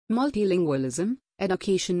Multilingualism,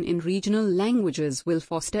 education in regional languages will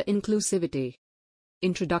foster inclusivity.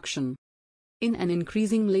 Introduction. In an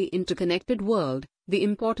increasingly interconnected world, the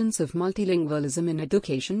importance of multilingualism in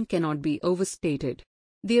education cannot be overstated.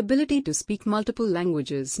 The ability to speak multiple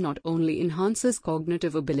languages not only enhances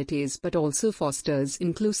cognitive abilities but also fosters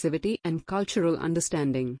inclusivity and cultural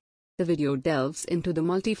understanding. The video delves into the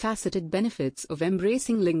multifaceted benefits of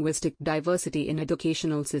embracing linguistic diversity in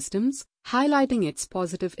educational systems, highlighting its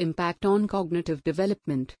positive impact on cognitive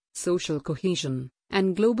development, social cohesion,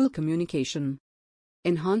 and global communication.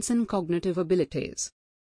 Enhancing cognitive abilities.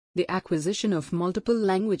 The acquisition of multiple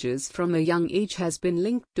languages from a young age has been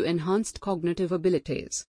linked to enhanced cognitive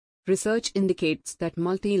abilities. Research indicates that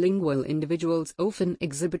multilingual individuals often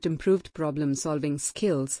exhibit improved problem-solving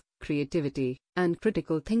skills, creativity, and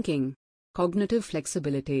critical thinking. Cognitive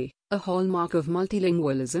flexibility, a hallmark of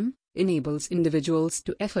multilingualism, enables individuals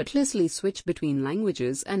to effortlessly switch between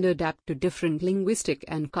languages and adapt to different linguistic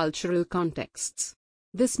and cultural contexts.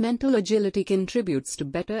 This mental agility contributes to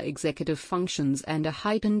better executive functions and a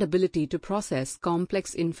heightened ability to process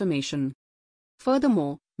complex information.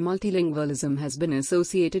 Furthermore, multilingualism has been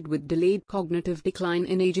associated with delayed cognitive decline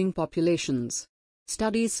in aging populations.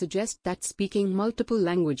 Studies suggest that speaking multiple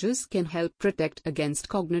languages can help protect against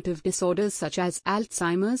cognitive disorders such as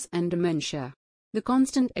Alzheimer's and dementia. The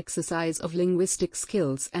constant exercise of linguistic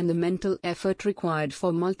skills and the mental effort required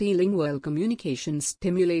for multilingual communication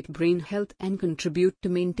stimulate brain health and contribute to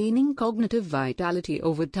maintaining cognitive vitality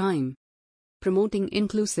over time. Promoting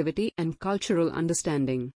inclusivity and cultural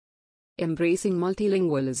understanding. Embracing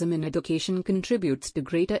multilingualism in education contributes to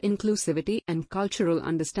greater inclusivity and cultural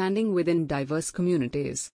understanding within diverse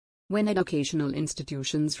communities. When educational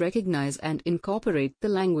institutions recognize and incorporate the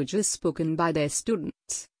languages spoken by their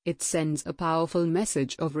students, it sends a powerful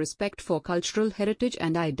message of respect for cultural heritage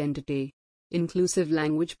and identity. Inclusive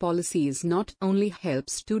language policies not only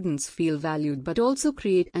help students feel valued but also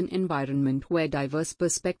create an environment where diverse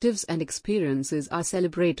perspectives and experiences are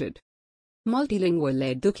celebrated. Multilingual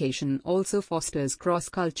education also fosters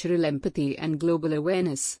cross-cultural empathy and global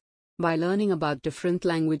awareness. By learning about different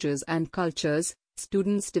languages and cultures,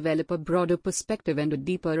 students develop a broader perspective and a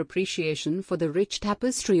deeper appreciation for the rich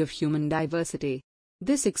tapestry of human diversity.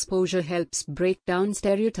 This exposure helps break down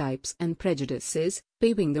stereotypes and prejudices,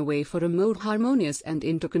 paving the way for a more harmonious and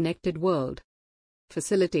interconnected world.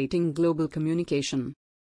 Facilitating global communication.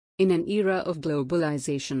 In an era of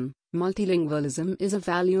globalization, multilingualism is a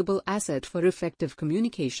valuable asset for effective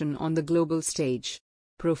communication on the global stage.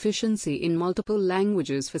 Proficiency in multiple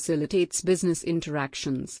languages facilitates business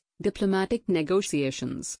interactions, diplomatic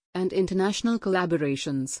negotiations, and international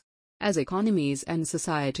collaborations. As economies and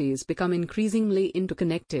societies become increasingly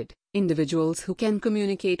interconnected, individuals who can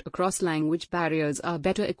communicate across language barriers are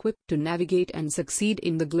better equipped to navigate and succeed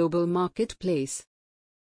in the global marketplace.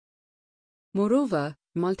 Moreover,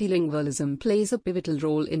 multilingualism plays a pivotal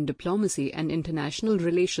role in diplomacy and international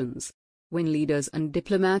relations. When leaders and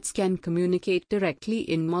diplomats can communicate directly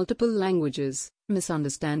in multiple languages,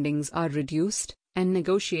 misunderstandings are reduced, and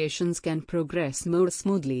negotiations can progress more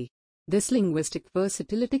smoothly. This linguistic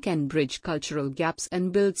versatility can bridge cultural gaps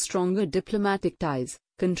and build stronger diplomatic ties,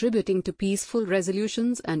 contributing to peaceful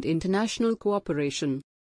resolutions and international cooperation.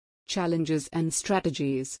 Challenges and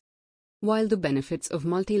strategies. While the benefits of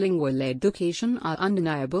multilingual education are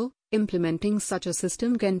undeniable, implementing such a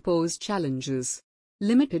system can pose challenges.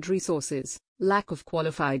 Limited resources, lack of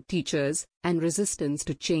qualified teachers, and resistance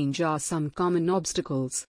to change are some common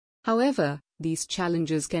obstacles. However, these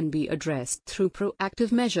challenges can be addressed through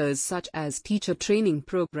proactive measures such as teacher training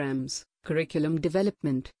programs, curriculum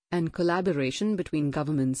development, and collaboration between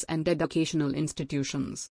governments and educational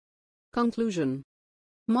institutions. Conclusion.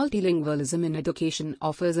 Multilingualism in education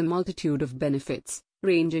offers a multitude of benefits,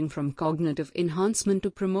 ranging from cognitive enhancement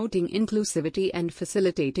to promoting inclusivity and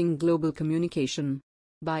facilitating global communication.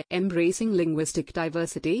 By embracing linguistic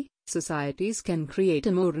diversity, societies can create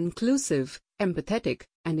a more inclusive, empathetic,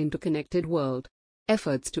 and interconnected world.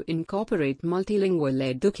 Efforts to incorporate multilingual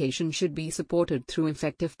education should be supported through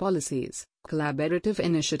effective policies, collaborative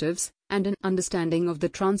initiatives, and an understanding of the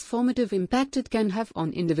transformative impact it can have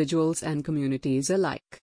on individuals and communities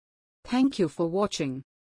alike. Thank you for watching.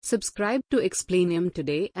 Subscribe to Explanium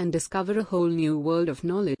today and discover a whole new world of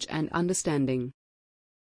knowledge and understanding.